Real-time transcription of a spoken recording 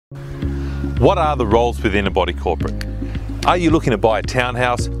What are the roles within a body corporate? Are you looking to buy a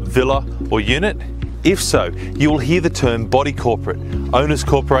townhouse, villa or unit? If so, you will hear the term body corporate, owners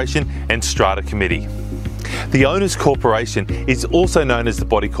corporation and strata committee. The owners corporation is also known as the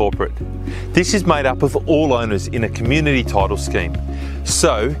body corporate. This is made up of all owners in a community title scheme.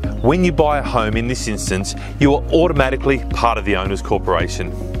 So, when you buy a home in this instance, you are automatically part of the owners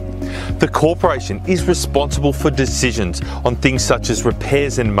corporation. The corporation is responsible for decisions on things such as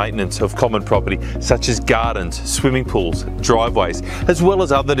repairs and maintenance of common property, such as gardens, swimming pools, driveways, as well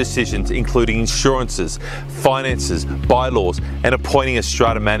as other decisions including insurances, finances, bylaws, and appointing a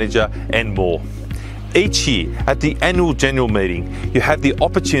strata manager and more. Each year at the annual general meeting, you have the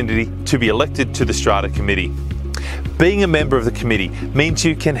opportunity to be elected to the strata committee. Being a member of the committee means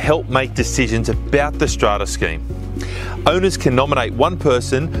you can help make decisions about the strata scheme. Owners can nominate one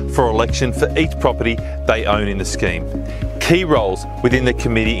person for election for each property they own in the scheme. Key roles within the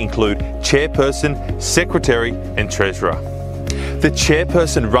committee include chairperson, secretary and treasurer. The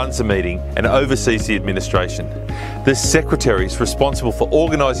chairperson runs the meeting and oversees the administration. The secretary is responsible for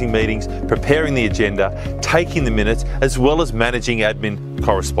organising meetings, preparing the agenda, taking the minutes, as well as managing admin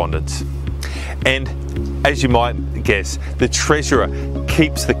correspondence. And as you might guess, the treasurer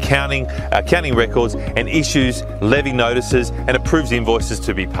keeps the accounting records and issues levy notices and approves invoices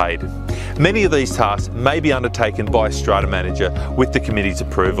to be paid. Many of these tasks may be undertaken by a strata manager with the committee's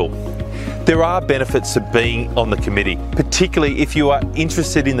approval. There are benefits to being on the committee, particularly if you are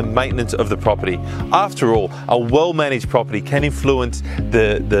interested in the maintenance of the property. After all, a well-managed property can influence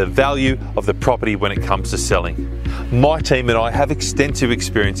the value of the property when it comes to selling. My team and I have extensive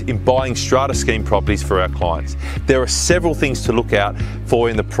experience in buying strata scheme properties for our clients. There are several things to look out for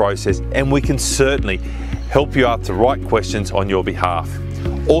in the process, and we can certainly help you ask the right questions on your behalf.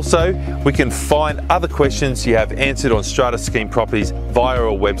 Also, we can find other questions you have answered on strata scheme properties via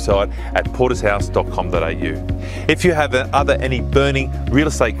our website at portershouse.com.au. If you have any burning real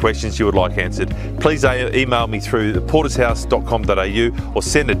estate questions you would like answered, please email me through portershouse.com.au or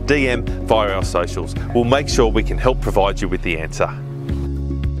send a DM via our socials. We'll make sure we can help provide you with the answer.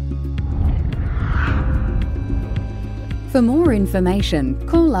 For more information,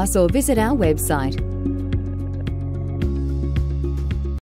 call us or visit our website